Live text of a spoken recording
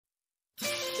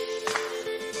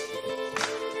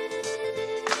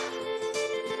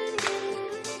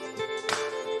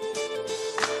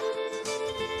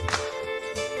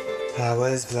I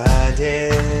was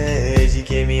blinded, you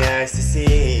gave me eyes to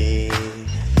see.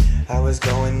 I was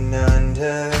going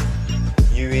under,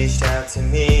 you reached out to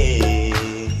me.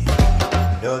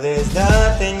 No, there's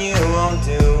nothing you won't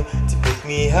do to pick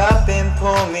me up and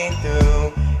pull me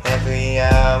through. Every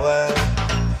hour,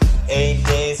 8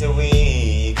 days a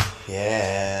week,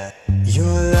 yeah. Your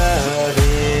love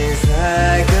is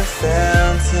like a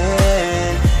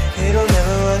fountain, it'll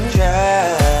never run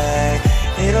dry,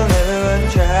 it'll never run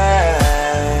dry.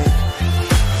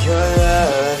 Your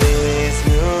love is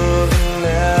moving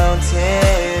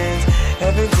mountains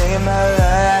every day of my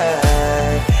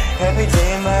life, every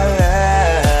day of my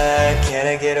life. Can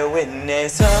I get a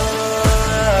witness? Oh,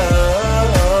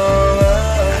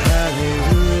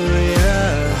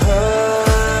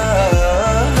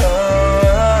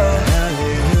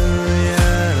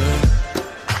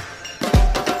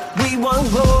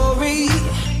 glory,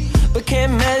 but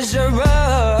can't measure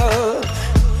up.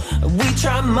 We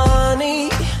try money,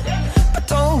 but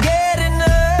don't get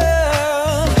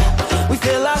enough. We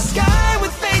fill our sky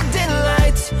with fading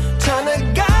lights, trying to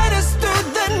guide us through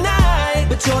the night.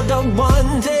 But you're the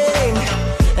one thing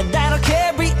that'll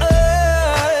carry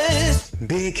us.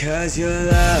 Because your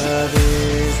love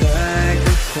is like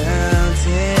a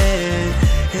fountain,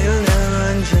 it'll never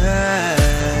run dry,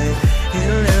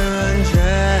 it'll never run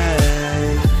dry.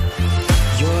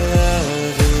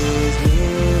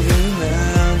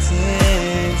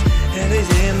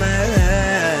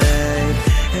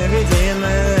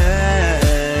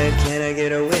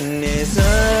 Get a witness. Oh,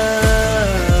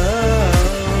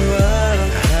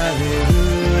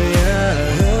 hallelujah.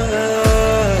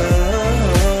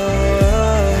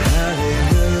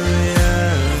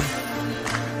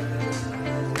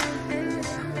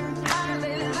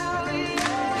 Hallelujah.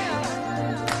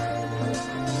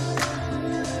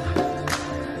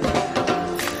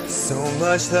 So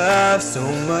much love, so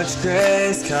much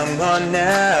grace. Come on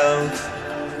now.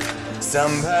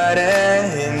 Somebody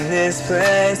in this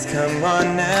place, come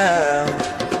on now.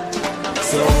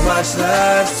 So much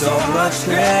love, so much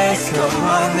grace, come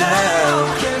on now.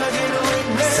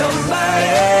 Somebody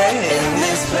in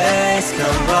this place,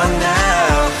 come on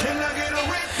now.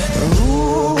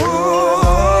 Ooh,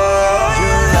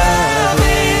 your love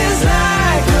is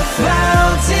like a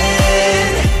fountain,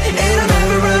 it'll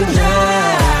never run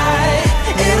dry,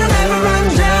 it'll never run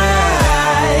dry.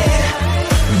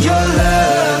 Your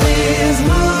love is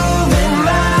moving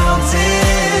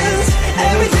mountains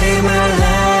every day of my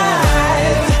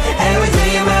life, every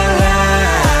day of my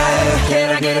life. Can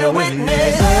I get a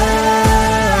witness? Oh,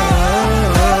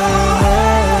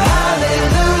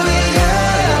 hallelujah.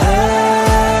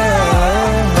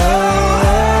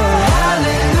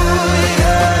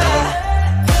 Hallelujah.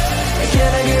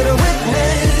 Can I get a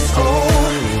witness? Oh,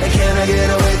 can I get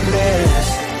a witness?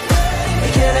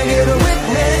 Can I get a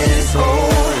witness? Oh,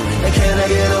 can I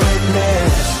get a